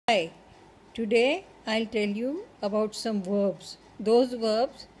Hi, today I'll tell you about some verbs. Those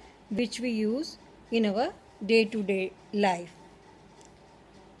verbs which we use in our day-to-day life.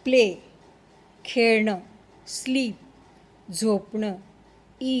 Play, खेळणं, sleep, झोपणं,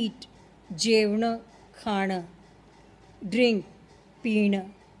 eat, जेवणं, खाणं, drink, पिणं,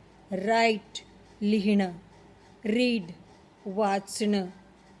 write, लिहिणं, read, वाचणं.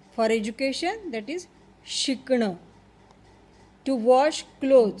 For education, that is शिकणं. To wash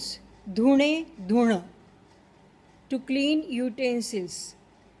clothes, धुणे, धुणं. To clean utensils,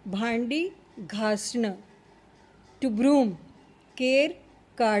 भांडी, घासणं. To broom, केर,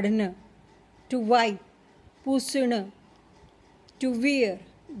 काढणं. To wipe, पुसणं. To wear,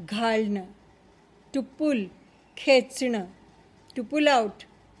 घालणं. To pull, खेचणं. To pull out,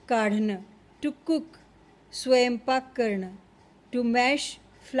 काढणं. To cook, स्वयंपाक करणं. To mash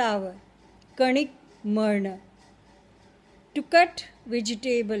flour, कणिक मळणं. To cut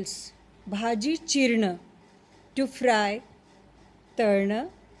vegetables, भाजी चिरणं. To fry, तळणं.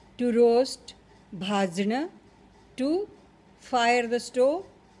 To roast, भाजणं. To fire the stove,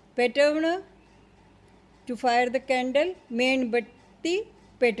 पेटवणं. To fire the candle, मेणबत्ती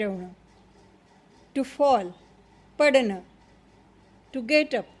पेटवणं. To fall, पडणं. To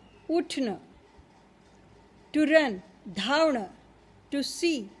get up, उठणं. To run, धावणं. To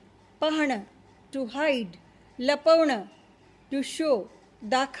see, पाहणं. To hide, लपवणं. To show,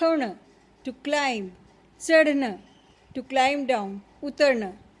 दाखवणं. To climb, चढणं. To climb down,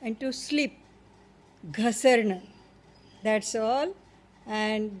 उतरणं. And to slip, घसरणं. That's all.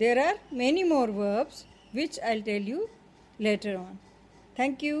 And there are many more verbs which I'll tell you later on.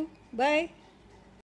 Thank you. Bye.